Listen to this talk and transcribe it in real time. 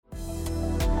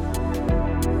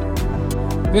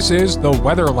This is the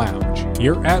Weather Lounge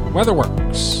here at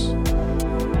WeatherWorks.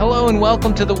 Hello and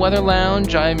welcome to the Weather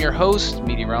Lounge. I am your host,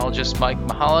 meteorologist Mike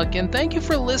Mahalik, and thank you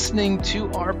for listening to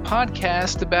our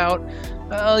podcast about,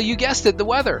 you guessed it, the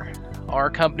weather. Our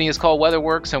company is called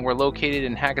WeatherWorks, and we're located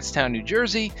in Hackettstown, New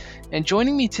Jersey. And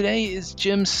joining me today is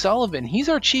Jim Sullivan. He's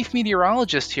our chief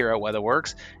meteorologist here at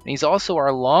WeatherWorks, and he's also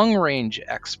our long-range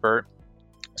expert.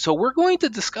 So we're going to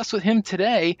discuss with him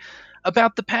today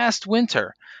about the past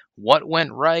winter. What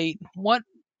went right? What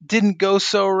didn't go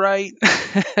so right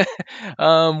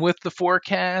with the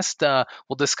forecast?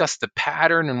 We'll discuss the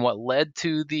pattern and what led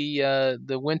to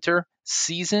the winter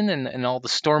season and all the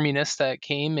storminess that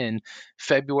came in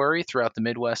February throughout the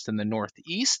Midwest and the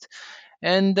Northeast.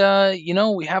 And,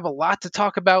 we have a lot to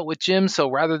talk about with Jim.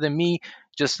 So rather than me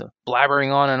just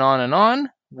blabbering on and on and on,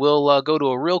 we'll go to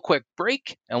a real quick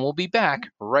break and we'll be back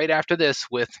right after this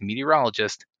with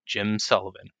meteorologist Jim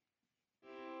Sullivan.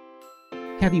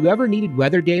 Have you ever needed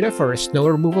weather data for a snow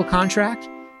removal contract?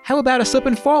 How about a slip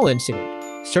and fall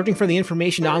incident? Searching for the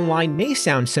information online may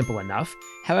sound simple enough,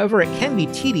 however, it can be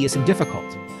tedious and difficult.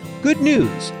 Good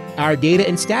news! Our data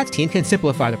and stats team can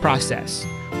simplify the process.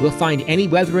 We'll find any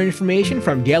weather information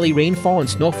from daily rainfall and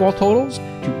snowfall totals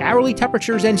to hourly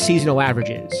temperatures and seasonal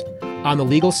averages. On the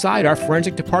legal side, our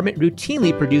forensic department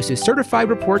routinely produces certified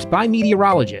reports by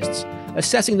meteorologists,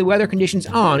 assessing the weather conditions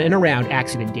on and around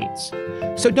accident dates.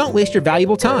 So don't waste your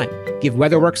valuable time. Give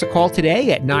WeatherWorks a call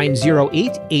today at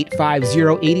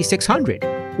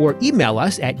 908-850-8600 or email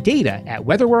us at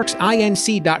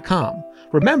data@weatherworksinc.com.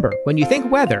 Remember, when you think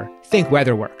weather, think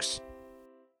WeatherWorks.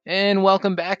 And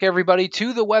welcome back, everybody,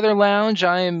 to the Weather Lounge.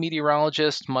 I am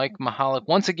meteorologist Mike Mahalik.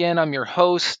 Once again, I'm your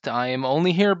host. I am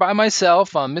only here by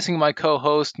myself. I'm missing my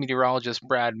co-host, meteorologist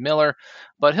Brad Miller,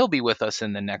 but he'll be with us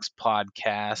in the next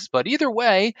podcast. But either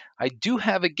way, I do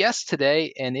have a guest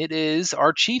today, and it is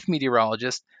our chief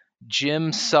meteorologist,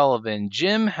 Jim Sullivan.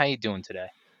 Jim, how you doing today?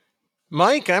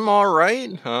 Mike, I'm all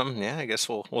right. I guess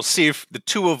we'll see if the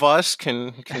two of us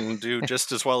can do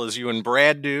just as well as you and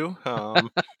Brad do.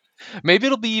 Maybe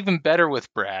it'll be even better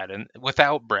with Brad and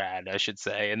without Brad, I should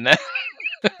say. And then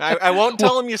I won't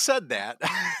tell him you said that.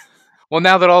 Well,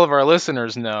 now that all of our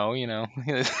listeners know,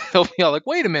 they'll be all like,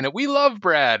 "Wait a minute, we love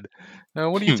Brad.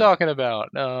 What are you talking about?"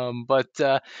 No,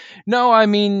 I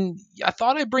mean, I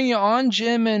thought I'd bring you on,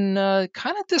 Jim, and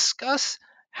kind of discuss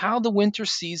how the winter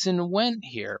season went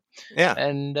here. Yeah.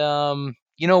 And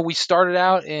we started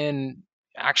out in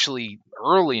actually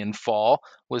early in fall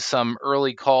with some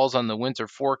early calls on the winter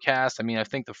forecast. I mean, I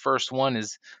think the first one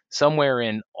is somewhere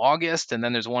in August, and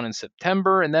then there's one in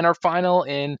September, and then our final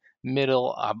in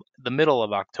the middle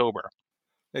of October.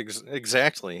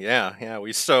 Exactly. Yeah.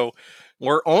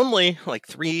 We're only like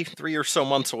three or so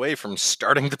months away from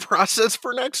starting the process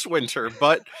for next winter,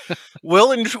 but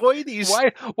we'll enjoy these.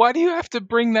 Why do you have to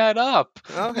bring that up?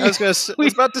 Well, I was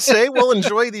about to say we'll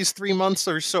enjoy these 3 months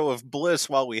or so of bliss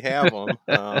while we have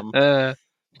them.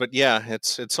 But yeah,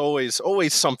 it's always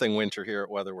something winter here at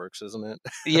WeatherWorks, isn't it?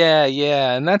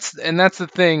 Yeah, and that's the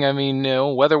thing. I mean,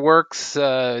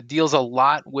 WeatherWorks deals a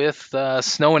lot with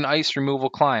snow and ice removal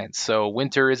clients, so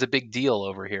winter is a big deal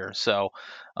over here. So,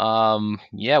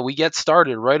 we get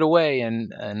started right away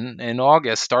in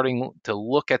August, starting to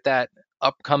look at that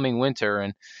upcoming winter,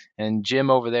 and Jim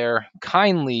over there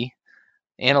kindly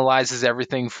analyzes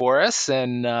everything for us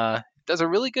and does a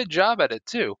really good job at it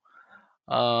too.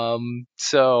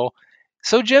 So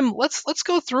Jim, let's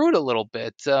go through it a little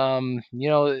bit. We'll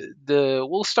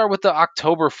start with the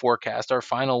October forecast, our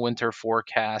final winter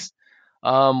forecast.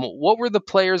 What were the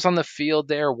players on the field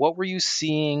there? What were you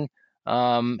seeing?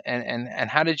 And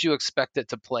how did you expect it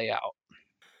to play out?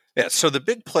 Yeah, so the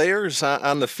big players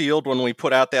on the field when we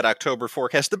put out that October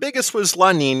forecast, the biggest was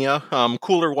La Nina,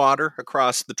 cooler water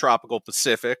across the tropical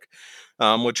Pacific,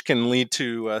 which can lead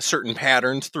to certain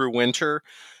patterns through winter.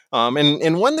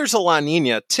 And when there's a La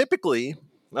Nina, typically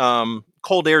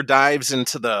cold air dives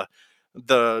into the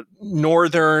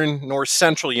north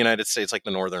central United States, like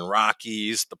the northern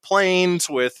Rockies, the plains,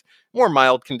 with more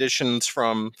mild conditions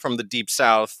from the deep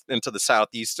south into the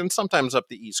southeast and sometimes up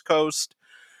the east coast.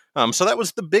 So that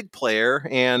was the big player,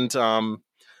 and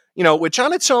which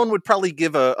on its own would probably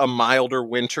give a milder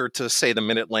winter to, say, the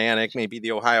Mid-Atlantic, maybe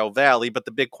the Ohio Valley. But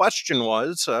the big question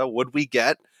was, would we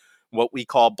get what we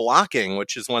call blocking,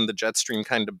 which is when the jet stream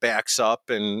kind of backs up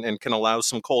and can allow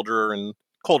some colder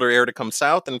air to come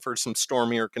south and for some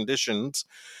stormier conditions.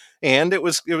 And it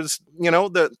was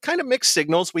the kind of mixed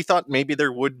signals. We thought maybe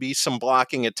there would be some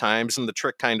blocking at times, and the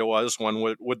trick kind of was,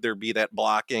 would there be that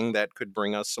blocking that could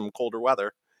bring us some colder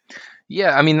weather?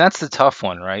 Yeah, I mean that's the tough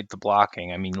one, right? The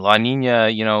blocking. I mean La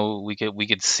Nina, we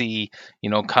could see,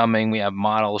 coming. We have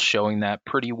models showing that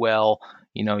pretty well.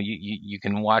 You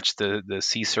can watch the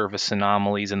sea surface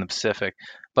anomalies in the Pacific,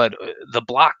 but the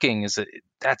blocking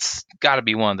that's got to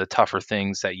be one of the tougher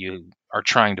things that you are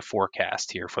trying to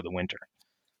forecast here for the winter.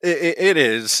 It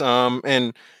is,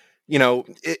 and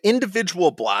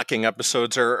individual blocking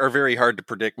episodes are very hard to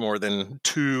predict more than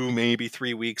 2, maybe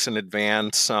 3 weeks in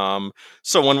advance. So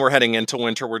when we're heading into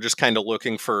winter, we're just kind of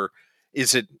looking for,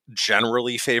 is it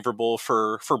generally favorable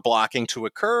for blocking to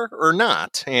occur or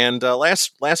not? And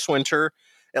last winter,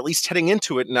 at least heading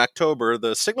into it in October,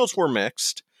 the signals were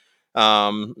mixed.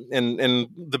 And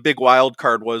the big wild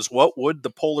card was, what would the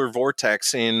polar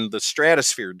vortex in the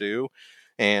stratosphere do?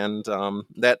 And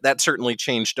that certainly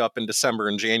changed up in December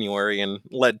and January and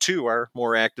led to our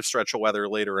more active stretch of weather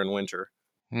later in winter.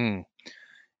 Hmm.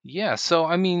 Yeah, so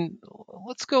I mean,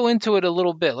 let's go into it a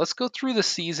little bit. Let's go through the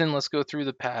season. Let's go through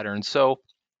the pattern. So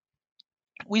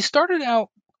we started out,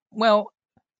 well,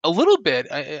 a little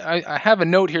bit. I have a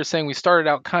note here saying we started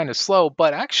out kind of slow,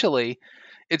 but actually,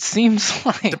 it seems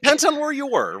like, Depends on where you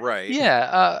were, right?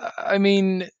 yeah, I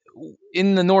mean,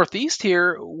 in the Northeast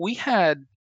here, we had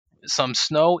some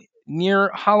snow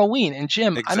near Halloween. And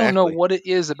Jim, I don't know Exactly. what it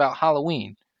is about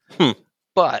Halloween, Hmm.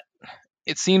 but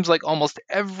it seems like almost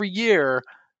every year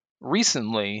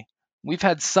recently, we've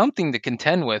had something to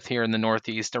contend with here in the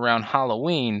Northeast around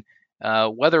Halloween,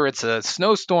 whether it's a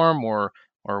snowstorm or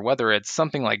whether it's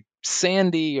something like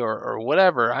Sandy or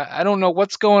whatever. I don't know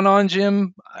what's going on,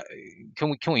 Jim.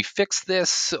 Can we fix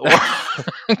this or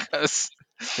 'cause-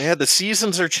 Yeah, the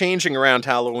seasons are changing around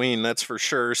Halloween, that's for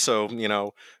sure. So,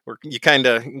 you kind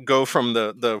of go from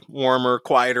the warmer,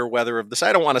 quieter weather of this.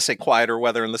 I don't want to say quieter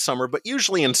weather in the summer, but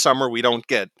usually in summer we don't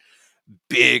get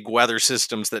big weather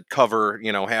systems that cover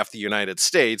half the United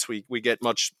States. We get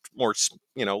much more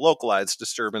localized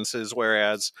disturbances,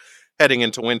 whereas heading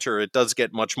into winter it does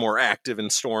get much more active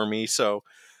and stormy. So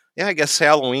yeah, I guess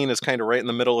Halloween is kind of right in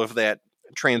the middle of that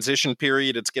transition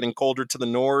period. It's getting colder to the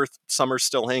north, summer's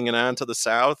still hanging on to the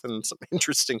south, and some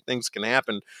interesting things can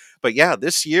happen. But yeah,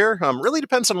 this year really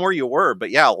depends on where you were. But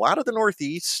yeah, a lot of the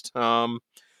Northeast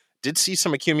did see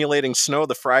some accumulating snow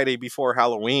the Friday before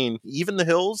Halloween. Even the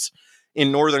hills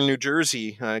in northern New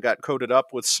Jersey got coated up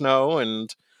with snow,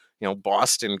 and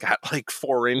Boston got like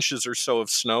 4 inches or so of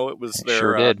snow. It was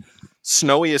Sure their did.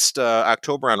 snowiest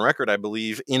October on record, I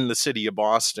believe, in the city of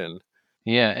Boston.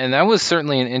 Yeah, and that was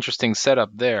certainly an interesting setup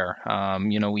there.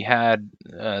 We had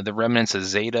the remnants of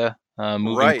Zeta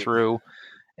moving Right. through.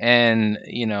 And,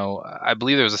 I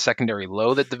believe there was a secondary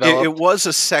low that It developed. was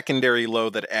a secondary low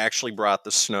that actually brought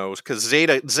the snow, because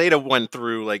Zeta went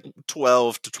through like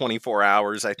 12 to 24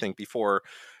 hours, I think, before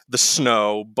the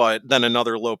snow, but then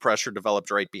another low pressure developed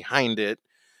right behind it,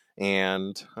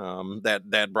 and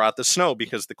that brought the snow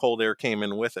because the cold air came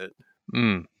in with it.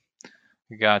 Mm,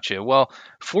 gotcha. Well,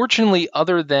 fortunately,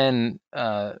 other than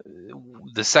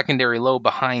the secondary low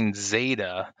behind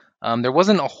Zeta, there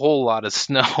wasn't a whole lot of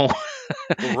snow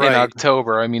in Right.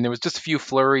 October. I mean, there was just a few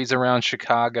flurries around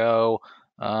Chicago,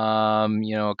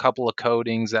 a couple of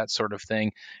coatings, that sort of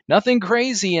thing. Nothing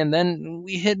crazy. And then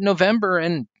we hit November,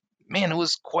 and man, it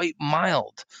was quite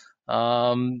mild.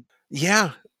 Um,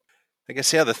 Yeah. I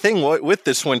guess, yeah, the thing with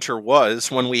this winter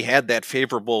was when we had that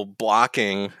favorable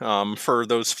blocking for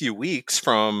those few weeks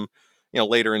from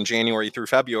later in January through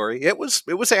February. It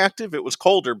was active, it was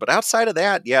colder, but outside of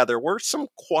that, yeah, there were some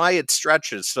quiet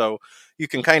stretches. So you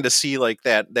can kind of see like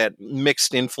that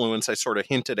mixed influence I sort of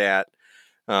hinted at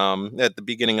the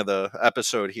beginning of the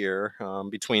episode here,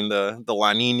 between the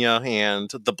La Nina and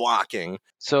the blocking.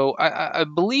 so I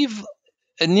believe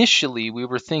initially we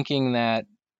were thinking that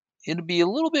it'd be a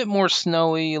little bit more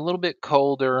snowy, a little bit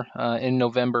colder in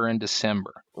November and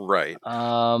December. Right.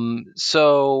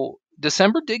 So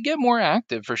December did get more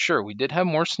active for sure. We did have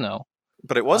more snow.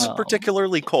 But it wasn't Um,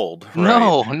 particularly cold, right?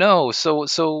 no, no. So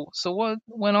what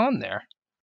went on there?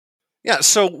 Yeah,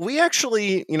 so we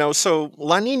actually, so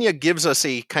La Nina gives us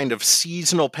a kind of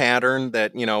seasonal pattern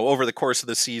that, over the course of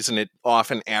the season, it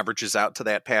often averages out to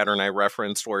that pattern I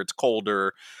referenced, where it's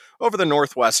colder over the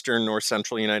northwestern, north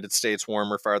central United States,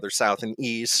 warmer farther south and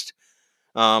east.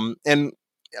 And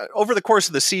over the course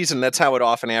of the season, that's how it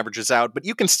often averages out. But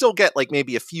you can still get like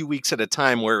maybe a few weeks at a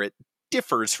time where it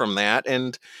differs from that.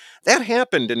 And that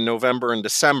happened in November and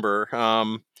December.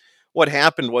 What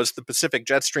happened was the Pacific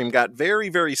jet stream got very,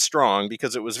 very strong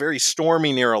because it was very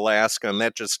stormy near Alaska, and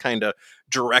that just kind of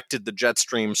directed the jet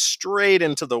stream straight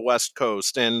into the west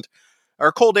coast. And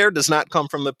our cold air does not come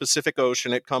from the Pacific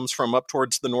Ocean. It comes from up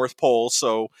towards the North Pole.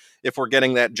 So if we're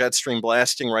getting that jet stream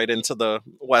blasting right into the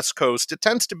West Coast, it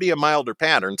tends to be a milder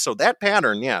pattern. So that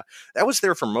pattern, yeah, that was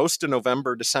there for most of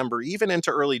November, December, even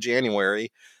into early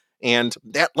January. And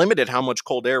that limited how much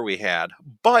cold air we had.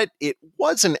 But it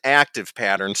was an active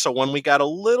pattern. So when we got a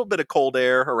little bit of cold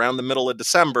air around the middle of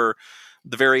December,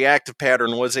 the very active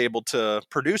pattern was able to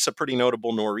produce a pretty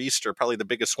notable nor'easter, probably the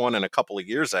biggest one in a couple of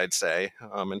years, I'd say,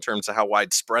 in terms of how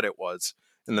widespread it was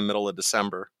in the middle of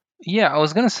December. Yeah, I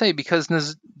was gonna say because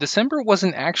December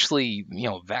wasn't actually,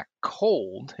 that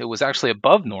cold. It was actually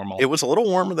above normal. It was a little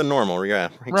warmer than normal. Yeah,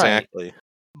 Right. exactly.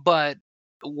 But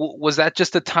was that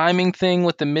just a timing thing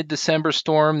with the mid-December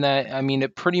storm that, I mean,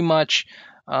 it pretty much,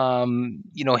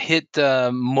 hit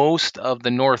most of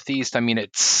the Northeast. I mean,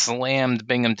 it slammed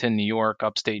Binghamton, New York,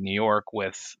 upstate New York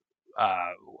with,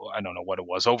 I don't know what it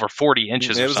was, over 40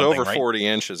 inches It or was something, over right? 40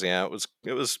 inches. Yeah,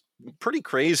 it was pretty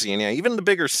crazy. And yeah, even the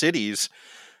bigger cities,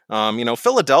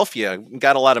 Philadelphia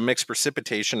got a lot of mixed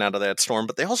precipitation out of that storm,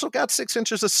 but they also got 6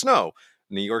 inches of snow.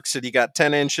 New York City got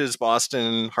 10 inches.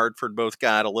 Boston, Hartford both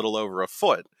got a little over a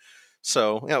foot.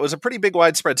 So yeah, it was a pretty big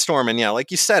widespread storm. And yeah,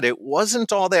 like you said, it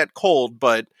wasn't all that cold,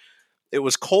 but it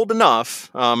was cold enough.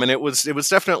 And it was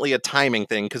definitely a timing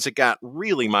thing because it got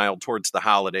really mild towards the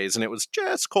holidays, and it was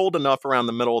just cold enough around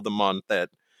the middle of the month that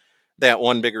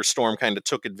one bigger storm kind of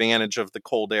took advantage of the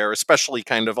cold air, especially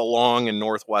kind of along and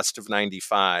northwest of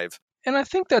 95. And I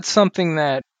think that's something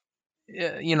that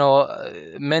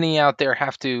many out there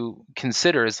have to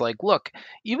consider is like, look,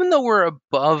 even though we're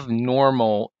above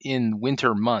normal in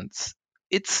winter months,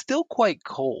 it's still quite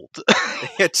cold.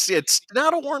 It's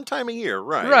not a warm time of year,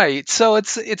 right? Right. So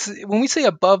it's when we say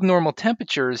above normal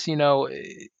temperatures,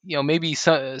 maybe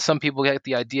some people get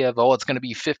the idea of, oh, it's going to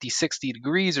be 50, 60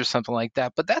 degrees or something like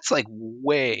that, but that's like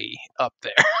way up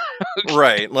there.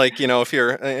 Right. Like, if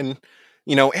you're and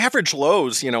average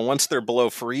lows, once they're below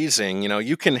freezing,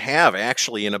 you can have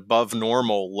actually an above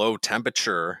normal low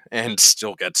temperature and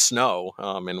still get snow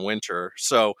in winter.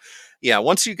 So, yeah,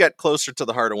 once you get closer to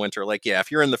the heart of winter, like, yeah,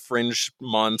 if you're in the fringe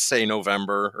months, say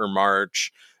November or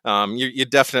March, you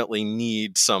definitely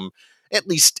need some at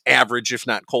least average, if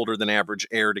not colder than average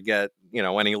air to get,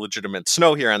 any legitimate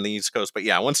snow here on the East Coast. But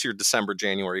yeah, once you're December,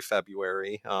 January,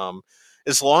 February,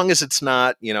 as long as it's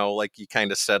not, like you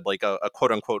kind of said, like a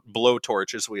quote unquote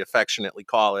blowtorch, as we affectionately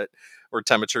call it, where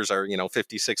temperatures are,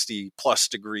 50, 60 plus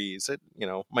degrees, it,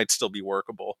 might still be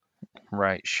workable.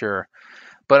 Right, sure.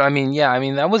 But I mean, yeah, I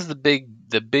mean that was the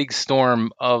big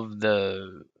storm of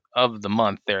the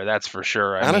month there, that's for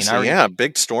sure. I mean, Honestly, yeah,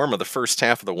 big storm of the first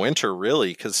half of the winter, really,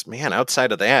 because, man,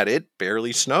 outside of that, it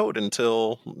barely snowed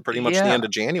until pretty much the yeah, end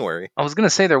of January. I was gonna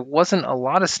say there wasn't a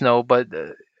lot of snow, but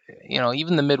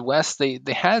even the Midwest, they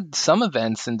had some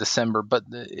events in December, but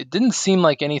it didn't seem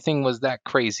like anything was that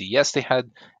crazy. Yes, they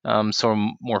had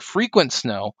some more frequent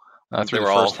snow They through the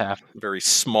were all first half. very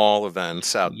small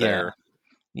events out Yeah, there.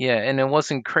 yeah, and it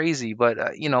wasn't crazy. But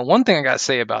one thing I gotta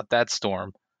say about that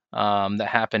storm that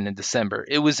happened in December,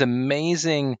 it was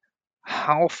amazing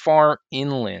how far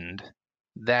inland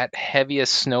that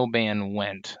heaviest snow band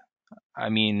went. I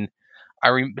mean, I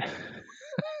re-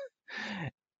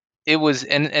 it was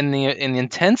and the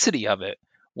intensity of it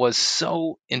was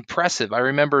so impressive. I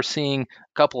remember seeing a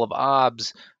couple of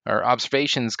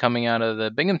observations coming out of the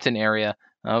Binghamton area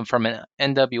from an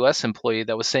NWS employee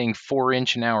that was saying 4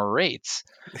 inch an hour rates,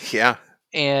 Yeah.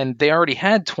 and they already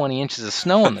had 20 inches of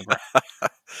snow on the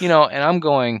ground. And I'm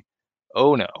going,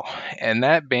 oh no, and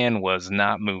that band was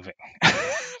not moving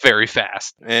very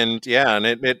fast. And yeah, and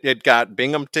it got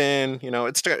Binghamton,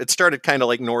 it started kind of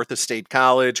like north of State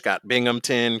College, got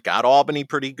Binghamton, got Albany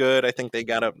pretty good. I think they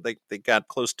got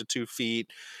close to 2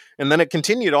 feet, and then it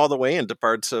continued all the way into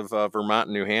parts of Vermont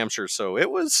and New Hampshire. So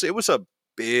it was a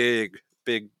big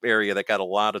area that got a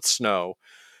lot of snow.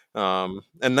 And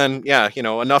then yeah,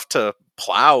 enough to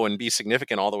plow and be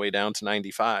significant all the way down to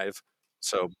 95.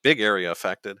 So big area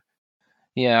affected.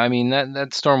 Yeah, I mean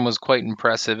that storm was quite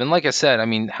impressive, and like I said, I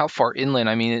mean how far inland?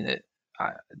 I mean,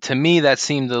 to me that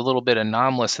seemed a little bit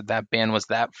anomalous that that band was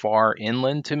that far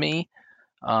inland to me.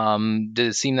 Did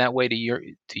it seem that way to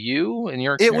you in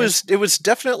your It experience? was it was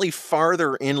definitely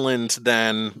farther inland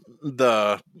than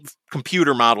the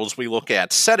computer models we look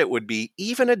at said it would be.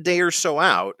 Even a day or so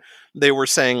out, they were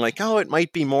saying like, oh, it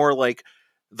might be more like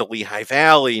the Lehigh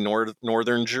Valley,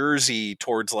 northern Jersey,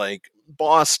 towards like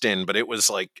Boston, but it was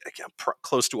like again,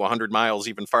 close to 100 miles,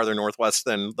 even farther northwest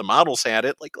than the models had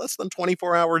it, like less than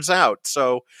 24 hours out.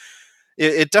 So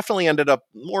it definitely ended up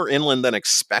more inland than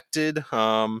expected.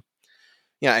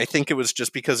 Yeah, I think it was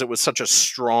just because it was such a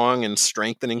strong and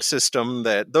strengthening system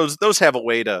that those have a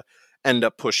way to end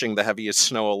up pushing the heaviest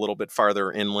snow a little bit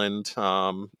farther inland.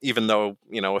 Even though,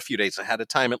 a few days ahead of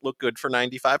time it looked good for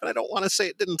 95. And I don't want to say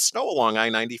it didn't snow along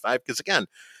I-95 because, again,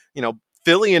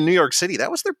 Philly and New York City,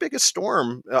 that was their biggest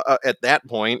storm at that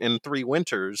point in 3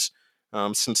 winters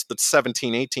since the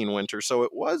 17-18 winter. So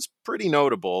it was pretty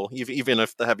notable, even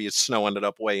if the heaviest snow ended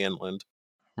up way inland.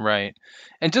 Right.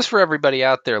 And just for everybody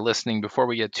out there listening, before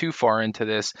we get too far into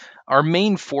this, our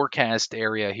main forecast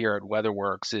area here at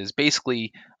WeatherWorks is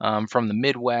basically from the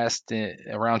Midwest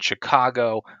around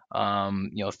Chicago,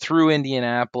 through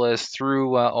Indianapolis,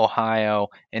 through Ohio,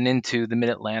 and into the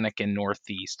Mid-Atlantic and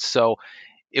Northeast. So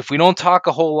if we don't talk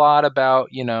a whole lot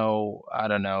about, I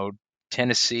don't know,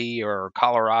 Tennessee or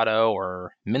Colorado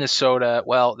or Minnesota,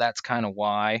 well, that's kind of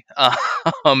why.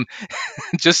 Um,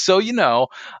 just so you know,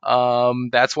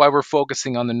 that's why we're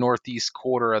focusing on the northeast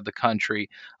quarter of the country.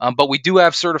 But we do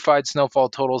have certified snowfall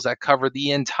totals that cover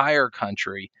the entire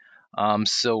country.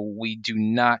 So we do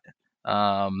not,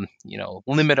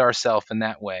 limit ourselves in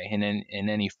that way in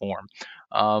any form.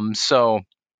 But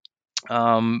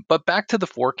back to the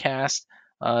forecast,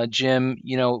 Jim,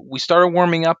 we started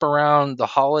warming up around the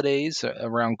holidays,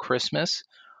 around Christmas.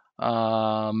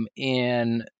 And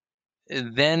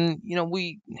then,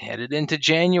 we headed into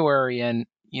January. And,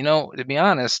 to be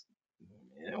honest,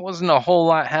 it wasn't a whole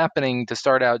lot happening to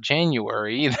start out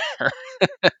January either.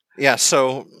 Yeah,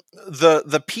 so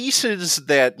the pieces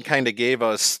that kind of gave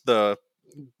us the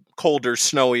colder,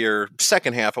 snowier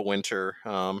second half of winter,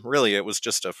 really it was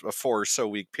just a 4 or so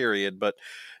week period, but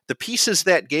the pieces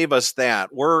that gave us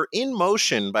that were in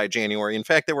motion by January. In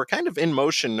fact, they were kind of in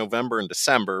motion November and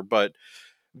December, but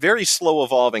very slow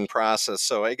evolving process.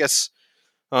 So I guess,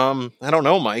 I don't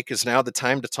know, Mike, is now the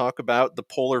time to talk about the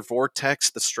polar vortex,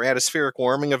 the stratospheric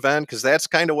warming event, because that's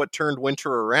kind of what turned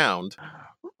winter around.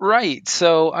 Right.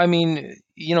 So, I mean,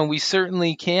 we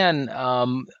certainly can.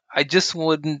 I just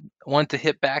wouldn't want to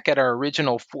hit back at our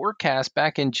original forecast.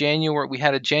 Back in January, we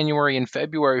had a January and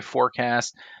February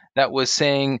forecast that was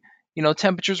saying,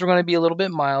 temperatures were going to be a little bit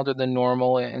milder than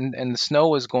normal, and the snow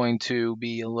was going to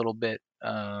be a little bit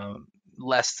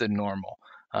less than normal,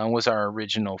 was our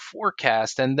original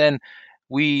forecast. And then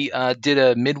we did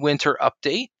a midwinter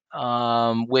update,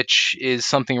 which is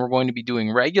something we're going to be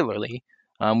doing regularly.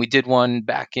 We did one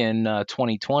back in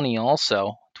 2020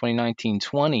 also,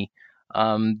 2019-20.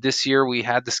 This year we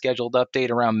had the scheduled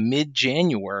update around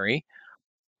mid-January.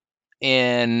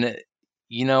 And,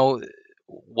 you know,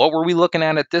 what were we looking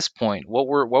at this point? What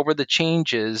were the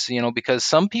changes? Because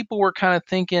some people were kind of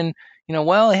thinking,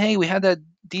 well, hey, we had that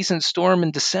decent storm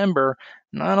in December.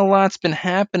 Not a lot's been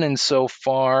happening so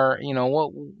far.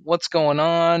 What's going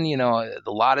on?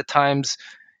 A lot of times,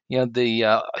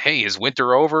 the hey, is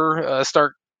winter over?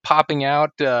 Start popping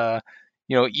out.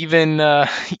 Even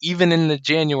even in the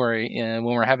January, when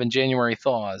we're having January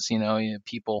thaws,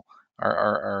 people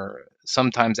are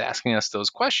sometimes asking us those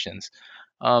questions.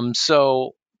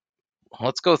 So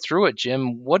let's go through it,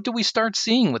 Jim. What do we start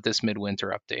seeing with this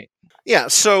midwinter update? Yeah,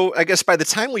 so I guess by the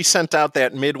time we sent out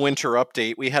that midwinter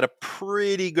update, we had a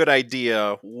pretty good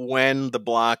idea when the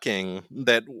blocking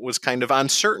that was kind of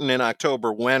uncertain in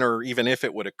October, when or even if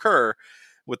it would occur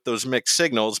with those mixed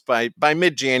signals. By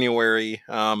mid January,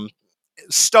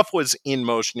 stuff was in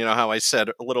motion. You know how I said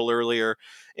a little earlier,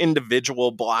 individual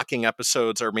blocking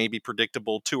episodes are maybe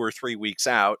predictable 2 or 3 weeks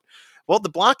out. Well, the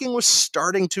blocking was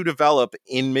starting to develop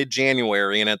in mid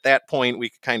January. And at that point, we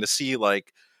could kind of see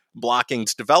like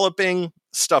blocking's developing.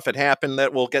 Stuff had happened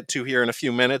that we'll get to here in a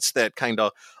few minutes that kind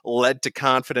of led to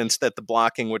confidence that the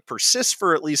blocking would persist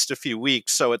for at least a few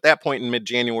weeks. So at that point in mid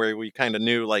January, we kind of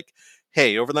knew like,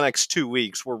 hey, over the next 2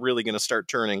 weeks, we're really going to start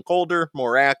turning colder,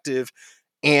 more active.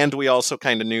 And we also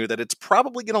kind of knew that it's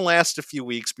probably going to last a few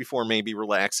weeks before maybe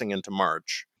relaxing into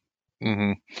March.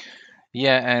 hmm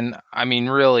Yeah, and I mean,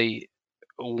 really,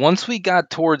 once we got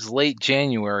towards late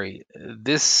January,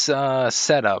 this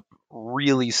setup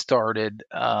really started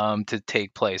to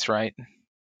take place, right?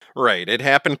 Right. It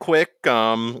happened quick.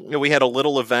 We had a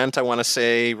little event, I want to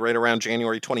say, right around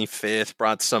January 25th,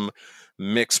 brought some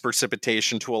mixed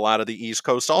precipitation to a lot of the East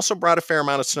Coast, also brought a fair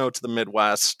amount of snow to the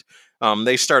Midwest.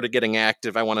 They started getting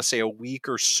active, I want to say, a week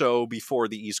or so before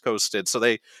the East Coast did. So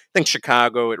I think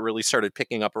Chicago, it really started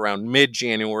picking up around mid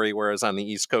January, whereas on the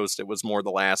East Coast, it was more the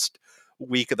last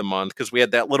week of the month because we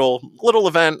had that little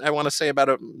event, I want to say,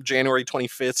 about January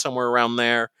 25th, somewhere around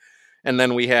there. And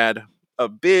then we had a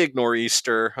big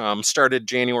nor'easter, started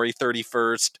January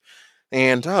 31st,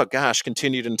 and oh gosh,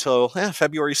 continued until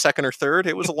February 2nd or 3rd.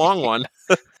 It was a long one.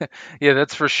 Yeah,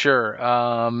 that's for sure.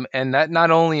 And that not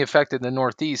only affected the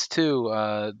Northeast too.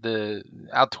 The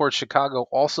out towards Chicago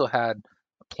also had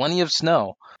plenty of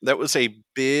snow. That was a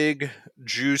big,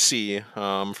 juicy,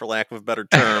 for lack of a better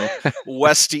term,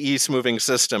 west to east moving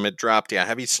system. It dropped,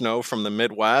 heavy snow from the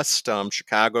Midwest.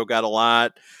 Chicago got a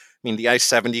lot. I mean, the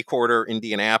I-70 corridor,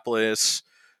 Indianapolis,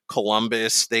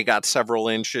 Columbus, they got several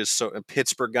inches. So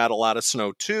Pittsburgh got a lot of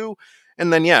snow too.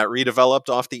 And then, it redeveloped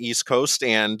off the East Coast,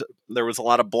 and there was a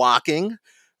lot of blocking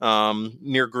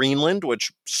near Greenland,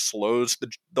 which slows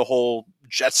the whole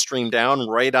jet stream down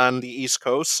right on the East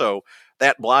Coast. So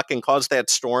that blocking caused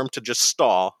that storm to just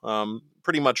stall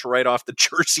pretty much right off the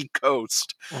Jersey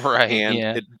coast. Right. And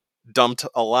Yeah. it dumped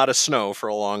a lot of snow for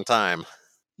a long time.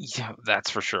 Yeah,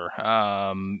 that's for sure.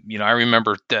 I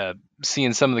remember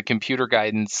seeing some of the computer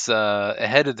guidance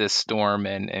ahead of this storm,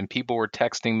 and people were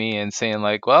texting me and saying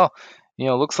like, "Well,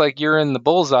 looks like you're in the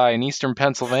bullseye in eastern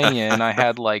Pennsylvania," and I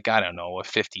had like, I don't know, a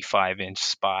 55-inch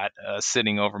spot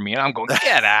sitting over me, and I'm going,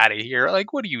 "Get out of here!"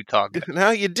 Like, what are you talking about?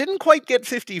 Now, you didn't quite get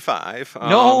 55.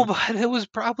 No, but it was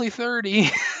probably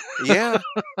 30. Yeah.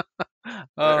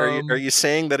 Are um, you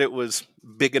saying that it was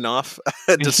big enough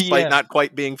despite yeah, not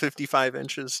quite being 55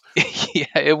 inches? yeah,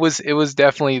 it was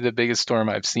definitely the biggest storm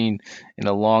I've seen in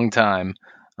a long time.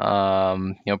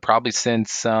 Probably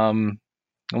since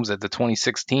what was it, the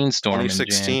 2016 storm in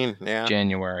 2016, yeah.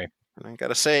 January. And I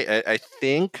gotta say, I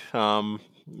think,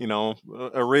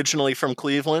 originally from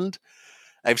Cleveland,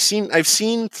 I've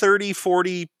seen 30,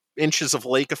 40 inches of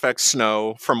lake effect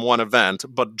snow from one event,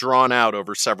 but drawn out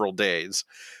over several days.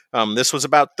 This was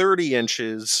about 30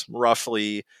 inches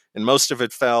roughly, and most of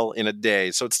it fell in a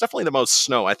day. So it's definitely the most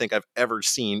snow I think I've ever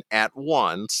seen at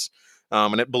once.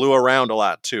 And it blew around a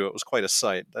lot too. It was quite a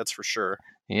sight, that's for sure.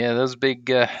 Yeah, those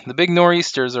the big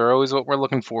nor'easters are always what we're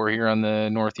looking for here on the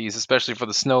Northeast, especially for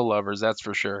the snow lovers. That's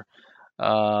for sure.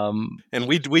 Um, And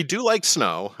we do like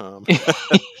snow.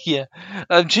 yeah,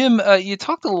 Jim, you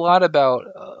talked a lot about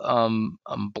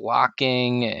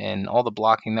blocking and all the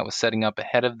blocking that was setting up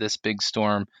ahead of this big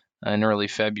storm in early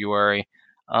February.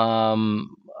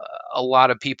 Um, a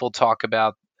lot of people talk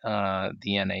about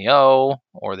the NAO,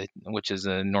 which is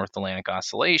the North Atlantic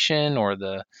Oscillation, or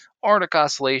the Arctic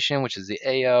Oscillation, which is the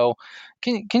AO.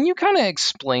 Can you kind of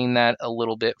explain that a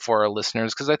little bit for our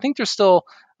listeners? Because I think there's still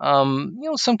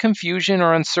some confusion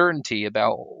or uncertainty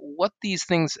about what these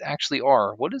things actually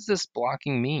are. What does this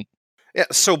blocking mean? Yeah,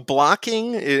 so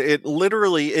blocking, it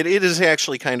literally, it is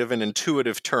actually kind of an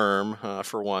intuitive term,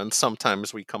 for one.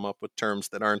 Sometimes we come up with terms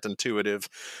that aren't intuitive,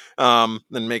 and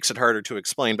makes it harder to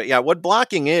explain. But yeah, what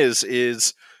blocking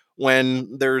is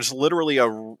when there's literally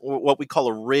what we call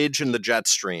a ridge in the jet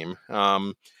stream,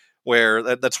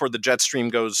 where that's where the jet stream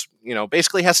goes,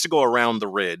 basically has to go around the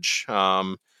ridge.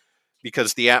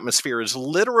 Because the atmosphere is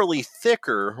literally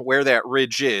thicker where that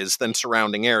ridge is than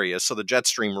surrounding areas. So the jet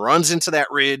stream runs into that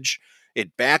ridge,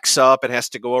 it backs up, it has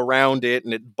to go around it,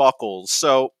 and it buckles.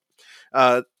 So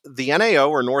the NAO,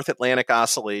 or North Atlantic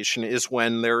Oscillation, is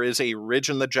when there is a ridge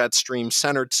in the jet stream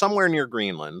centered somewhere near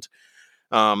Greenland.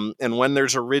 And when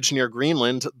there's a ridge near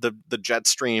Greenland, the jet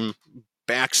stream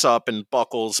backs up and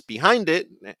buckles behind it,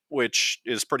 which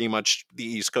is pretty much the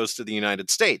east coast of the United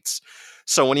States.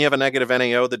 So when you have a negative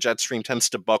NAO, the jet stream tends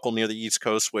to buckle near the east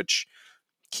coast, which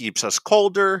keeps us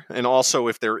colder. And also,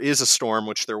 if there is a storm,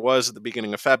 which there was at the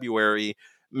beginning of February,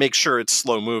 make sure it's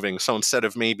slow moving. So instead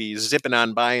of maybe zipping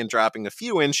on by and dropping a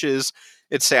few inches,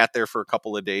 it sat there for a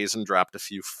couple of days and dropped a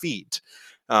few feet.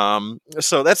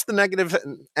 So that's the negative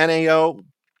NAO.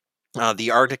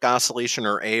 The Arctic Oscillation,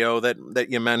 or AO, that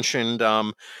you mentioned,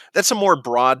 that's a more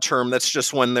broad term. That's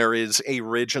just when there is a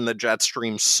ridge in the jet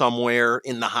stream somewhere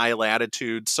in the high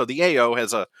latitudes. So the AO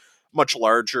has a much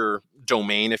larger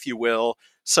domain, if you will.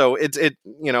 So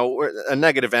a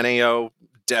negative NAO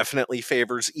definitely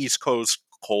favors East Coast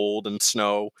cold and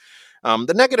snow.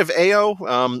 The negative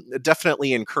AO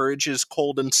definitely encourages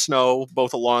cold and snow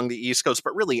both along the East Coast,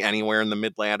 but really anywhere in the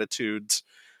mid latitudes.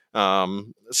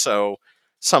 So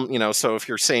so if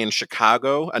you're saying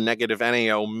Chicago, a negative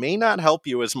NAO may not help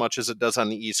you as much as it does on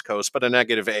the East Coast, but a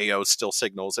negative AO still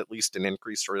signals at least an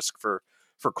increased risk for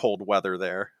cold weather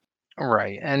there.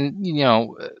 Right. And,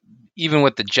 even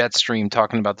with the jet stream,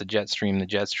 talking about the jet stream,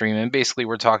 and basically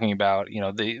we're talking about,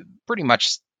 the pretty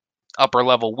much upper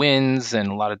level winds, and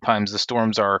a lot of times the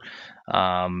storms are,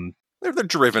 They're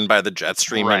driven by the jet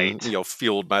stream and right.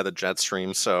 fueled by the jet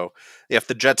stream. So if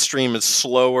the jet stream is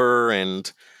slower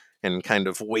and kind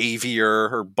of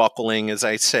wavier or buckling, as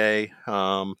I say,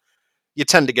 you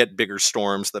tend to get bigger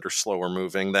storms that are slower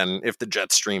moving than if the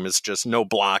jet stream is just no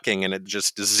blocking and it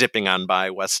just is zipping on by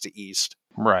west to east.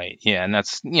 Right. Yeah, and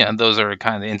that's those are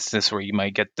kind of the instances where you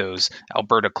might get those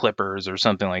Alberta clippers or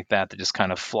something like that that just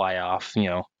kind of fly off,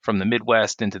 from the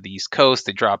Midwest into the East Coast.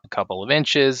 They drop a couple of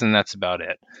inches, and that's about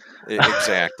it.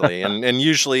 Exactly. And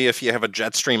usually if you have a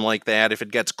jet stream like that, if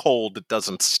it gets cold, it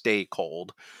doesn't stay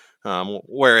cold.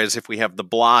 Whereas if we have the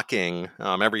blocking,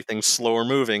 everything's slower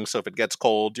moving. So if it gets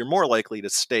cold, you're more likely to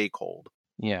stay cold.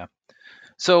 Yeah.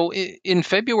 So in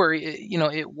February,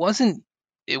 it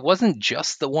wasn't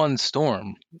just the one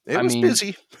storm. It I was mean,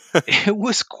 busy. it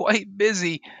was quite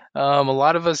busy. A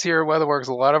lot of us here at WeatherWorks,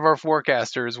 a lot of our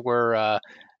forecasters were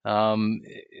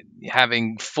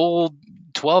having full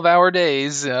 12-hour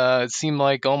days. It seemed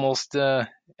like almost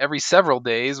every several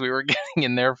days we were getting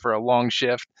in there for a long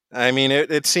shift. I mean,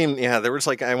 it seemed, yeah, there was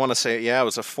like, I want to say, yeah, it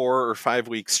was a 4 or 5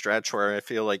 week stretch where I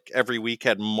feel like every week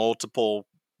had multiple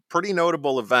pretty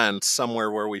notable events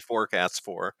somewhere where we forecast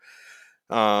for.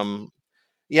 Um,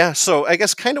 Yeah, so I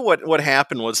guess kind of what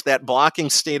happened was that blocking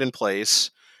stayed in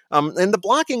place. And the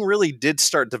blocking really did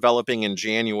start developing in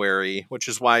January, which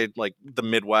is why like the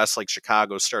Midwest, like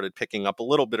Chicago, started picking up a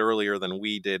little bit earlier than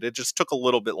we did. It just took a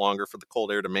little bit longer for the cold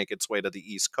air to make its way to the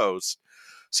East Coast.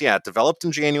 So yeah, it developed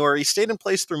in January, stayed in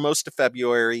place through most of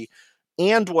February.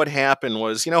 And what happened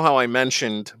was, you know how I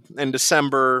mentioned in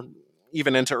December,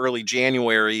 even into early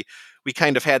January, we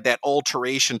kind of had that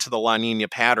alteration to the La Nina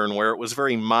pattern where it was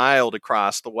very mild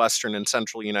across the western and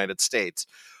central United States.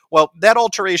 Well, that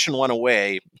alteration went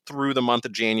away through the month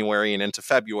of January and into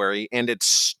February, and it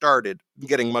started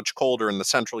getting much colder in the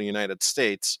central United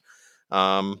States.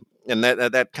 And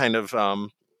that kind of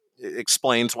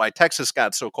explains why Texas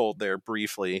got so cold there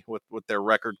briefly with their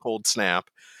record cold snap.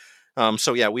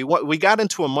 So yeah, we got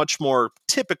into a much more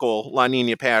typical La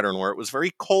Nina pattern where it was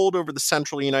very cold over the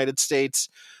central United States.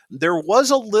 There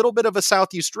was a little bit of a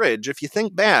southeast ridge. If you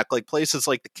think back, like places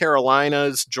like the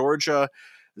Carolinas, Georgia,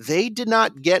 they did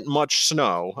not get much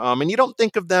snow. And you don't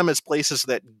think of them as places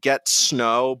that get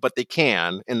snow, but they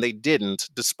can, and they didn't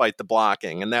despite the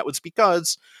blocking. And that was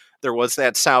because there was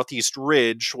that southeast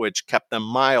ridge, which kept them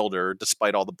milder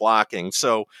despite all the blocking.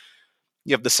 So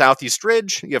you have the southeast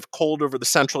ridge, you have cold over the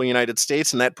central United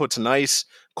States, and that puts a nice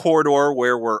corridor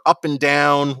where we're up and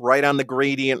down, right on the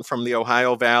gradient from the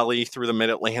Ohio Valley through the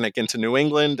mid Atlantic into New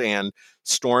England. And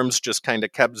storms just kind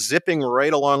of kept zipping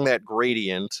right along that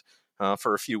gradient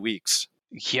for a few weeks.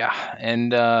 Yeah,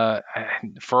 and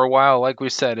for a while, like we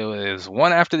said, it was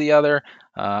one after the other.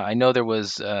 I know there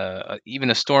was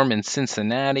even a storm in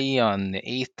Cincinnati on the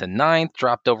 8th to 9th,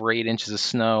 dropped over 8 inches of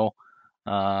snow.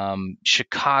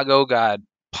 Chicago got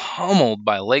pummeled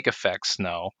by lake effect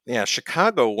snow. Yeah,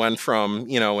 Chicago went from,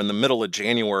 in the middle of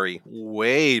January,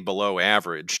 way below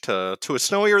average to a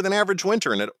snowier than average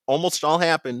winter. And it almost all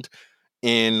happened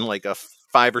in like a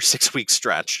 5 or 6 week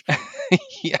stretch.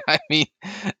 Yeah, I mean,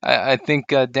 I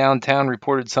think downtown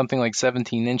reported something like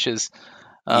 17 inches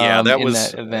Yeah, in that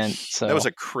event. that So was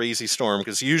a crazy storm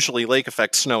because usually lake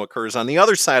effect snow occurs on the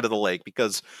other side of the lake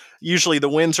because usually the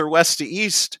winds are west to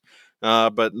east.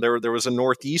 But there was a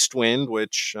northeast wind,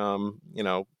 which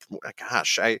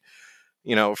gosh,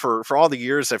 for all the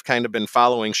years I've kind of been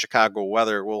following Chicago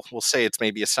weather, we'll say it's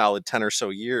maybe a solid 10 or so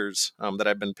years that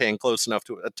I've been paying close enough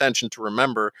to attention to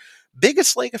remember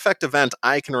biggest lake effect event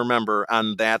I can remember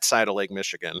on that side of Lake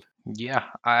Michigan. yeah,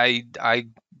 I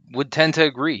would tend to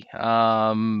agree.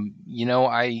 I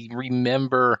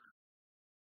remember,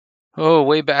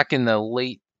 way back in the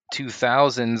late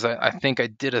 2000s, I think I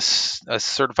did a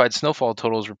certified snowfall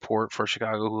totals report for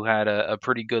Chicago, who had a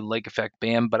pretty good lake effect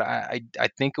band, but I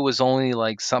think it was only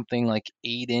like something like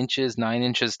 8 inches, 9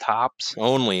 inches tops.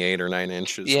 Only 8 or 9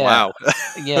 inches. Yeah, Wow.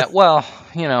 yeah. Well,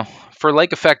 for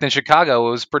lake effect in Chicago,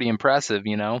 it was pretty impressive.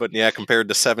 But yeah, compared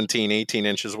to 17, 18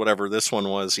 inches, whatever this one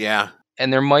was, yeah.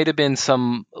 And there might have been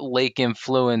some lake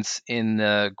influence in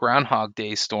the Groundhog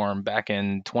Day storm back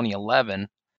in 2011.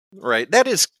 Right. That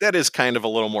is kind of a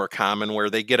little more common where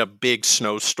they get a big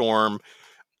snowstorm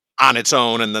on its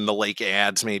own and then the lake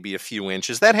adds maybe a few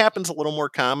inches. That happens a little more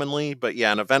commonly, but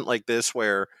yeah, an event like this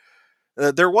where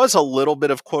there was a little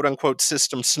bit of quote unquote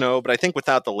system snow, but I think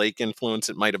without the lake influence,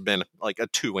 it might have been like a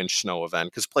 2 inch snow event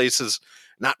because places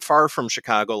not far from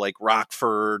Chicago, like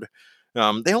Rockford,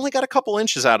 they only got a couple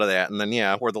inches out of that. And then,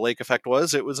 yeah, where the lake effect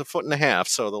was, it was a foot and a half.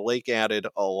 So the lake added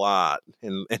a lot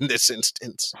in this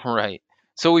instance. Right.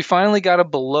 So we finally got a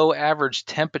below average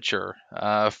temperature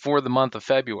for the month of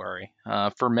February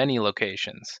for many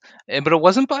locations, but it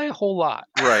wasn't by a whole lot.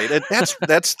 Right. That's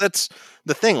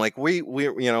the thing. Like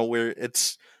we're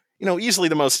it's easily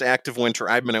the most active winter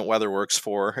I've been at WeatherWorks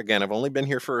for. Again, I've only been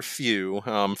here for a few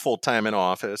full time in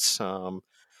office.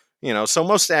 So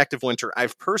most active winter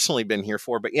I've personally been here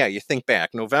for. But yeah, you think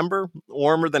back, November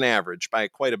warmer than average by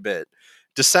quite a bit.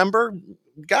 December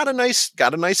got a nice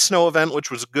snow event, which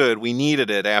was good. We needed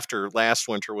it after last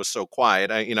winter was so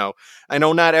quiet. I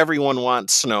know not everyone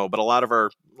wants snow, but a lot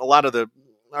of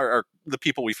the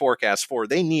people we forecast for,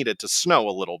 they need it to snow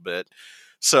a little bit.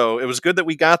 So it was good that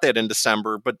we got that in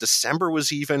December, but December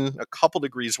was even a couple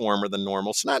degrees warmer than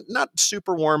normal. So not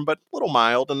super warm, but a little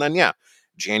mild. And then yeah,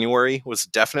 January was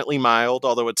definitely mild,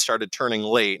 although it started turning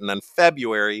late. And then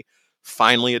February,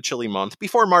 finally a chilly month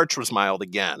before March was mild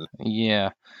again.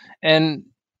 Yeah. And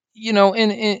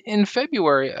in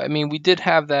February, I mean, we did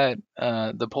have that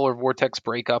the polar vortex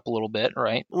break up a little bit,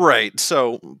 right? Right.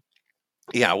 So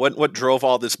yeah, what drove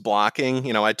all this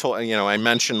blocking? I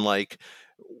mentioned like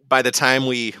by the time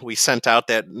we sent out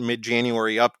that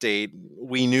mid-January update,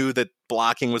 we knew that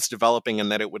blocking was developing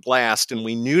and that it would last, and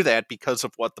we knew that because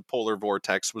of what the polar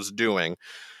vortex was doing.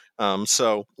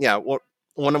 So yeah,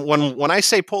 when I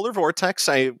say polar vortex,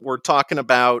 we're talking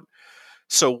about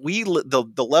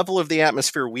the level of the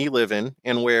atmosphere we live in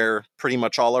and where pretty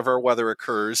much all of our weather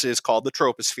occurs is called the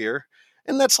troposphere.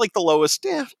 And that's like the lowest,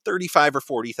 35 or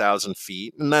 40,000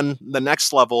 feet. And then the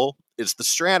next level is the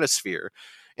stratosphere.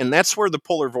 And that's where the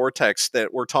polar vortex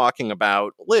that we're talking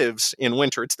about lives in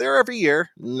winter. It's there every year,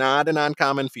 not an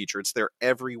uncommon feature. It's there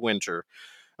every winter.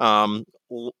 The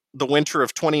winter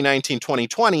of 2019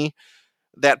 2020,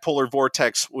 that polar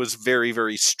vortex was very,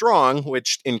 very strong,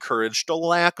 which encouraged a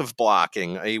lack of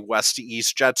blocking, a west to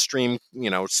east jet stream,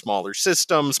 smaller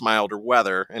systems, milder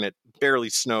weather, and it barely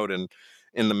snowed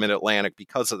in the mid Atlantic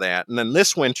because of that. And then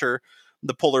this winter,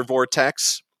 the polar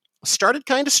vortex started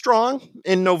kind of strong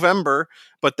in November,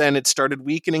 but then it started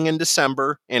weakening in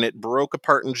December and it broke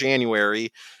apart in January.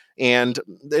 And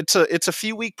it's a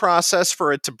few week process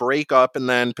for it to break up and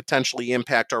then potentially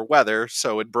impact our weather.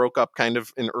 So it broke up kind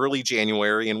of in early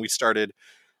January, and we started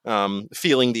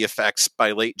feeling the effects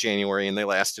by late January, and they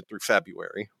lasted through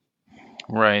February.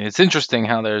 Right. It's interesting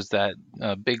how there's that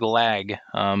big lag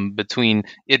between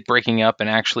it breaking up and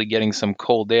actually getting some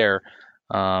cold air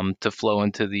to flow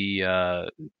into the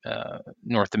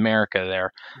North America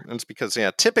there. And it's because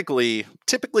yeah, typically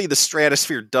the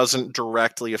stratosphere doesn't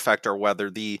directly affect our weather.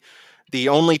 The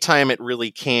only time it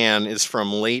really can is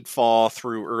from late fall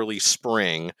through early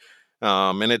spring.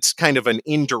 And it's kind of an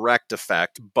indirect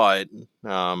effect, but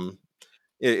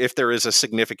if there is a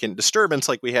significant disturbance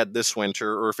like we had this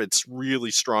winter, or if it's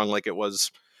really strong like it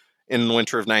was in the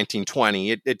winter of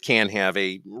 1920, it can have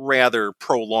a rather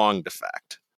prolonged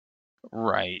effect.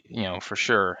 Right, for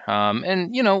sure.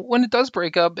 And when it does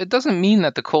break up, it doesn't mean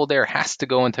that the cold air has to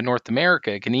go into North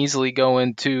America. It can easily go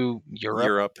into Europe.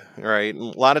 Europe, right?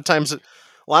 And a lot of times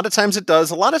it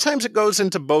does. A lot of times it goes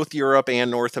into both Europe and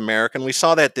North America, and we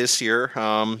saw that this year.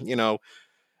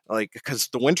 Like because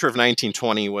the winter of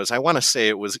 1920 was, I want to say,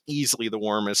 it was easily the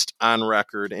warmest on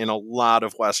record in a lot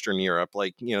of Western Europe,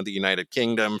 like the United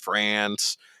Kingdom,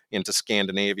 France, into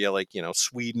Scandinavia, like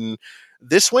Sweden.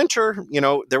 This winter,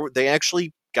 they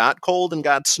actually got cold and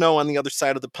got snow on the other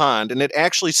side of the pond, and it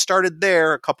actually started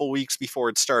there a couple weeks before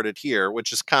it started here,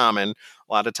 which is common.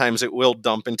 A lot of times it will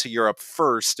dump into Europe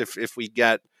first if we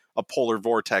get a polar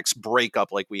vortex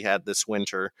breakup like we had this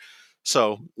winter.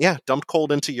 So yeah, dumped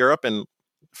cold into Europe, and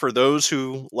for those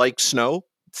who like snow,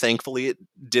 thankfully it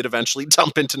did eventually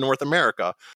dump into North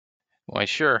America. Why,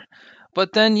 sure.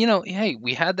 But then, hey,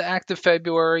 we had the active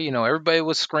February, everybody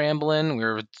was scrambling, we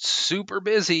were super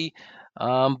busy.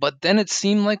 But then it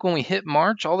seemed like when we hit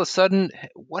March, all of a sudden,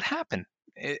 what happened?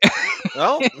 It,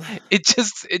 Well, it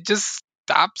just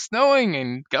stopped snowing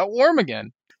and got warm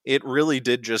again. it really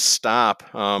did just stop.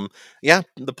 Yeah,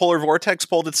 the polar vortex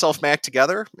pulled itself back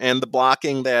together, and the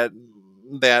blocking that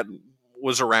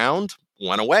was around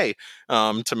went away.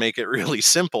 To make it really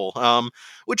simple,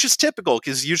 which is typical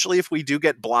because usually if we do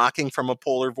get blocking from a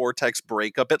polar vortex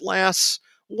breakup, it lasts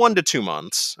 1 to 2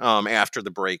 months after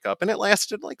the breakup, and it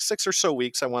lasted like 6 or so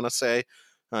weeks. I want to say,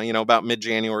 about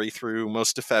mid-January through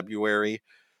most of February.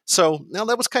 So now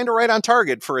that was kind of right on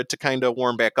target for it to kind of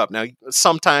warm back up. Now,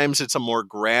 sometimes it's a more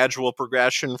gradual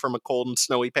progression from a cold and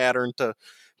snowy pattern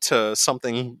to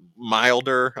something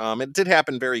milder. It did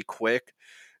happen very quick,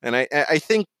 and I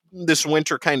think this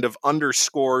winter kind of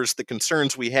underscores the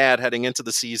concerns we had heading into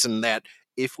the season that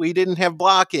if we didn't have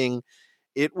blocking,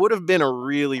 it would have been a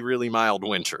really, really mild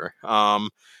winter.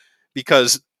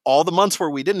 Because all the months where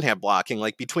we didn't have blocking,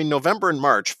 like between November and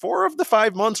March, 4 of the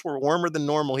 5 months were warmer than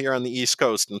normal here on the East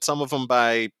Coast, and some of them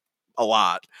by a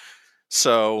lot.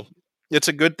 So it's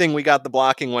a good thing we got the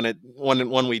blocking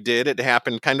when we did. It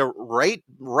happened kind of right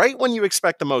when you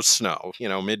expect the most snow,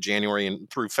 mid January and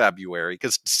through February,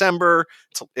 because December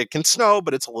it can snow,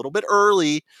 but it's a little bit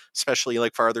early, especially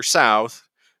like farther south.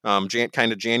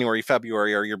 Kind of January,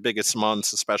 February are your biggest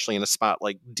months, especially in a spot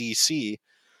like DC.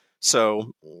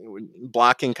 So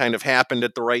blocking kind of happened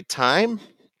at the right time,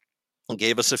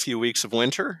 gave us a few weeks of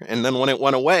winter, and then when it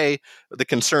went away, the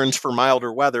concerns for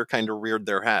milder weather kind of reared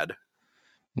their head.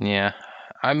 Yeah.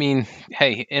 I mean,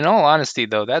 hey, in all honesty,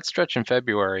 though, that stretch in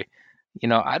February,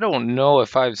 I don't know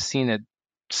if I've seen it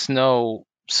snow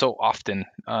so often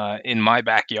in my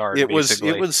backyard, It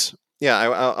basically. was,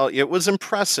 yeah, it was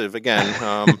impressive.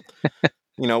 Again,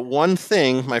 one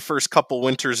thing my first couple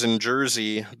winters in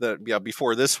Jersey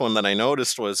before this one that I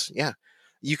noticed was,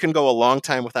 you can go a long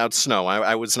time without snow.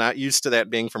 I was not used to that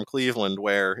being from Cleveland,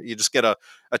 where you just get a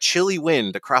chilly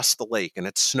wind across the lake and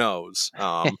it snows.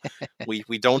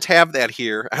 We don't have that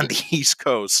here on the East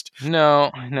Coast.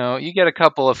 No, no, you get a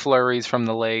couple of flurries from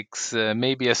the lakes,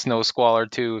 maybe a snow squall or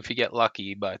two if you get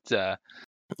lucky, but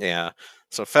Yeah.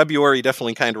 So February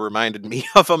definitely kind of reminded me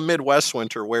of a Midwest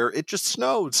winter where it just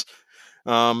snows.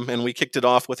 And we kicked it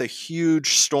off with a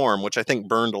huge storm, which I think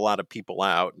burned a lot of people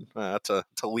out to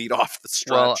lead off the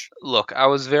well, stretch. look, I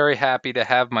was very happy to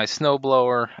have my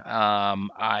snowblower.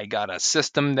 I got a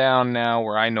system down now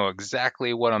where I know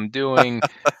exactly what I'm doing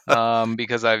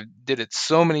because I've did it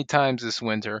so many times this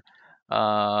winter.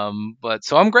 But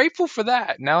so I'm grateful for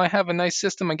that. Now I have a nice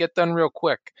system. I get done real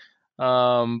quick.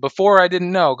 Before I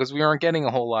didn't know because we weren't getting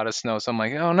a whole lot of snow. So I'm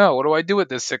like, oh no, what do I do with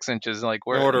this 6 inches? Like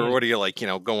where? What are you like,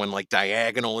 going like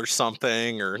diagonal or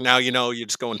something? Or now, you're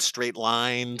just going straight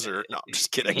lines or no, I'm just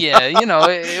kidding. Yeah,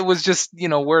 it was just,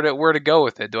 where to go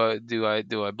with it. Do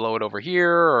I blow it over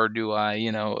here or do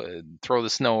I, throw the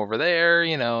snow over there?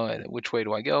 Which way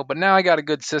do I go? But now I got a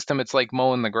good system. It's like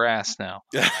mowing the grass now.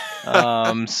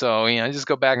 So I just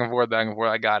go back and forth, back and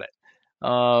forth. I got it.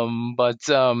 But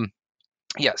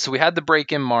yeah, so we had the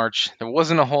break in March. There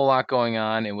wasn't a whole lot going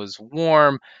on. It was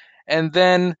warm, and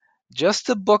then just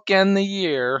to bookend the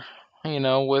year,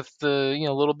 with the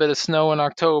little bit of snow in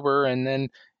October, and then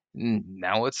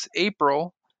now it's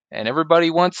April, and everybody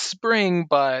wants spring,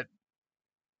 but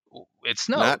it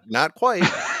snowed. Not quite.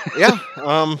 Yeah.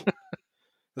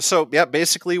 So yeah,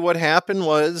 basically what happened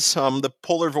was the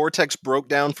polar vortex broke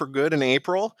down for good in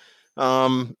April,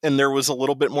 and there was a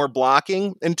little bit more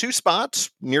blocking in two spots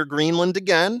near Greenland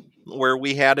again, where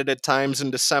we had it at times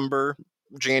in December,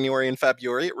 January, and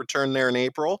February. It returned there in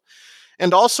April,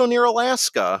 and also near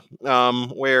Alaska,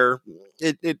 where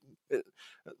it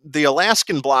the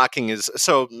Alaskan blocking is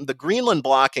so the Greenland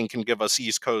blocking can give us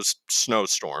East Coast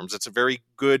snowstorms. It's a very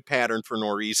good pattern for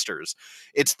nor'easters.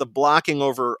 It's the blocking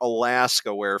over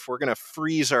Alaska where if we're going to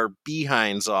freeze our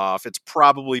behinds off, it's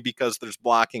probably because there's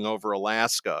blocking over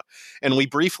Alaska. And we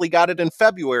briefly got it in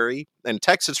February, and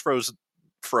Texas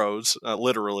froze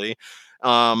literally.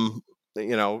 A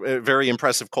very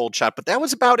impressive cold shot, but that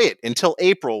was about it until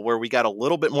April, where we got a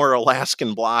little bit more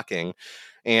Alaskan blocking.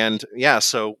 And yeah,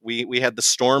 so we had the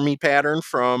stormy pattern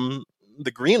from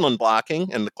the Greenland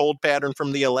blocking and the cold pattern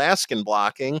from the Alaskan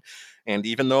blocking. And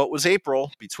even though it was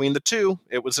April, between the two,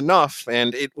 it was enough.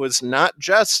 And it was not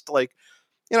just like,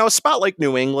 a spot like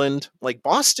New England, like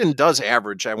Boston does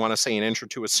average, I want to say, an inch or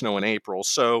two of snow in April.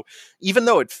 So even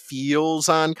though it feels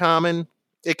uncommon,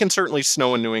 it can certainly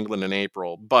snow in New England in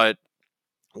April. But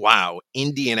wow,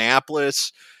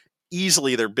 Indianapolis,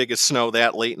 easily their biggest snow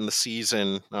that late in the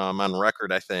season on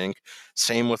record, I think.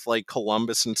 Same with like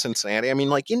Columbus and Cincinnati. I mean,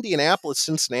 like Indianapolis,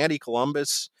 Cincinnati,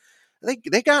 Columbus,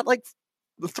 they got like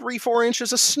 3-4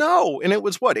 inches of snow, and it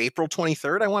was what, April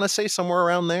 23rd? I want to say somewhere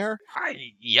around there.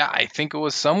 I think it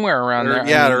was somewhere around Or there.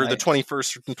 yeah, or the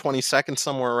 21st or 22nd,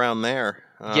 somewhere around there.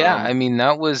 Yeah, I mean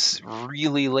that was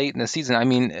really late in the season. I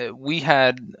mean, we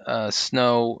had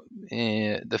snow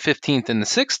the 15th and the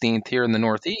 16th here in the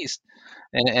Northeast,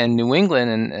 and New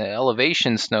England and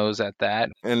elevation snows at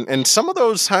that. And some of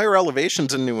those higher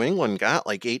elevations in New England got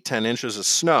like 8-10 inches of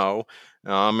snow,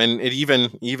 and it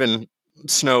even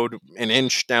snowed an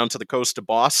inch down to the coast of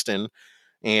Boston,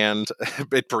 and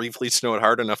it briefly snowed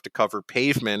hard enough to cover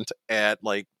pavement at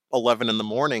like 11 in the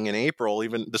morning in April,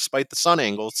 even despite the sun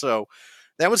angle. So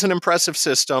that was an impressive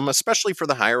system, especially for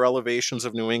the higher elevations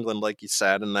of New England, like you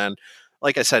said. And then,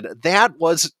 like I said, that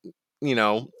was, you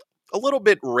know, a little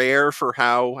bit rare for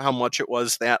how much it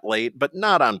was that late, but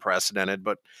not unprecedented.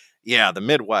 But yeah, the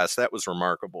Midwest, that was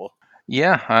remarkable.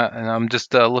 Yeah, and I'm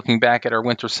just looking back at our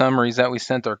winter summaries that we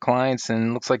sent our clients, and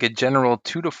it looks like a general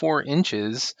 2 to 4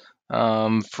 inches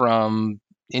from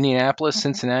Indianapolis,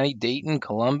 Cincinnati, Dayton,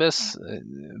 Columbus,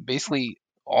 basically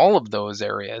all of those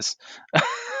areas.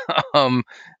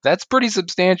 That's pretty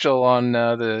substantial on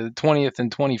the 20th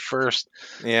and 21st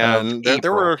Yeah, of and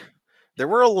April. there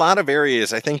were a lot of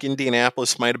areas. I think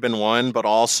Indianapolis might have been one, but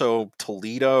also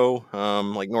Toledo,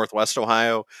 like Northwest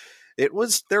Ohio. It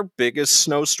was their biggest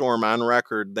snowstorm on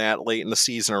record that late in the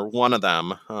season, or one of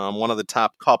them, one of the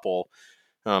top couple.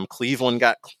 Cleveland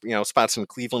got, spots in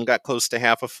Cleveland got close to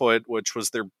half a foot, which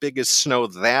was their biggest snow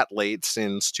that late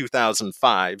since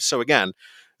 2005. So again,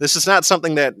 this is not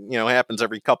something that happens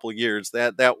every couple of years.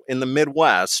 That in the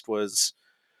Midwest was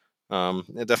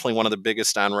definitely one of the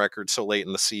biggest on record so late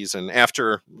in the season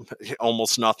after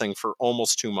almost nothing for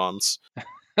almost 2 months.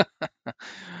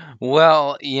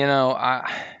 Well,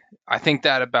 I think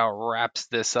that about wraps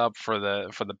this up for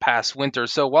the past winter.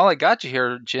 So while I got you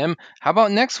here, Jim, how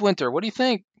about next winter? What do you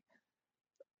think?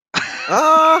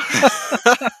 Uh,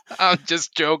 I'm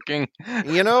just joking.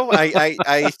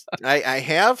 I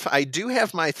do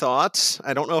have my thoughts.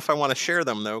 I don't know if I want to share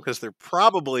them though, because they're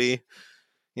probably,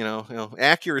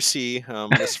 accuracy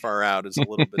this far out is a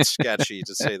little bit sketchy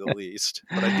to say the least.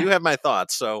 But I do have my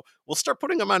thoughts, so we'll start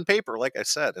putting them on paper, like I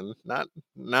said, in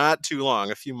not too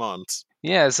long, a few months.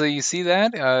 Yeah, so you see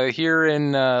that here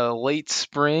in late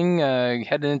spring,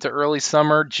 heading into early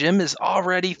summer, Jim is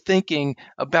already thinking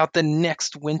about the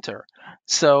next winter.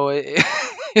 So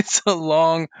it's a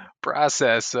long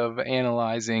process of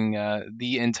analyzing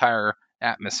the entire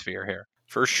atmosphere here.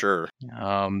 For sure.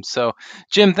 So,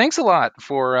 Jim, thanks a lot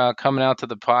for coming out to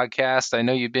the podcast. I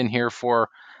know you've been here for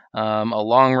a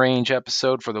long range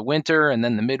episode for the winter and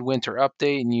then the midwinter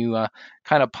update, and you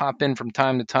kind of pop in from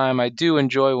time to time. I do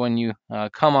enjoy when you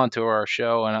come onto our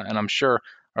show, and I'm sure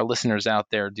our listeners out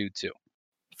there do too.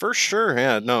 For sure.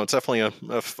 Yeah, no, it's definitely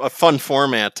a fun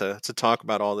format to talk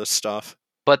about all this stuff.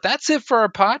 But that's it for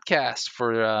our podcast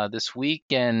for this week.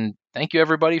 And thank you,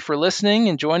 everybody, for listening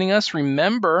and joining us.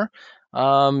 Remember,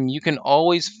 you can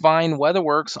always find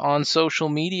WeatherWorks on social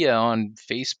media on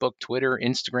Facebook, Twitter,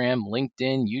 Instagram,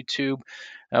 LinkedIn, YouTube.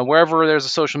 Wherever there's a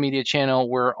social media channel,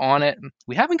 we're on it.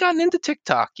 We haven't gotten into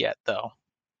TikTok yet, though.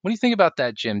 What do you think about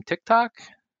that, Jim? TikTok?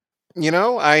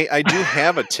 I do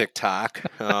have a TikTok,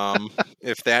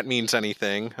 if that means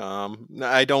anything.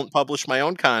 I don't publish my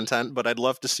own content, but I'd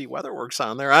love to see WeatherWorks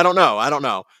on there. I don't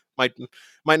know.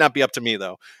 Might not be up to me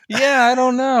though. Yeah, I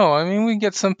don't know. I mean, we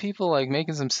get some people like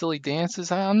making some silly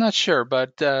dances. I'm not sure,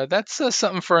 but that's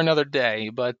something for another day.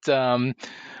 But yeah,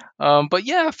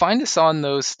 find us on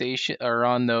those station or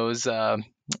on those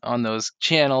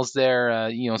channels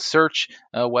there. Search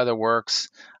WeatherWorks,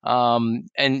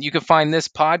 and you can find this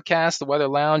podcast, the Weather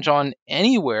Lounge, on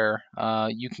anywhere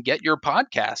you can get your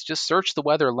podcast. Just search the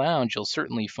Weather Lounge; you'll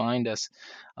certainly find us.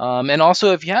 And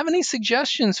also, if you have any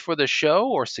suggestions for the show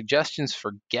or suggestions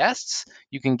for guests,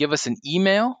 you can give us an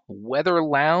email,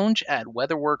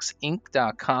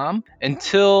 weatherlounge@weatherworksinc.com.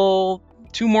 Until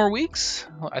 2 more weeks,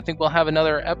 I think we'll have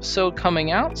another episode coming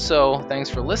out. So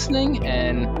thanks for listening,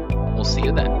 and we'll see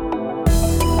you then.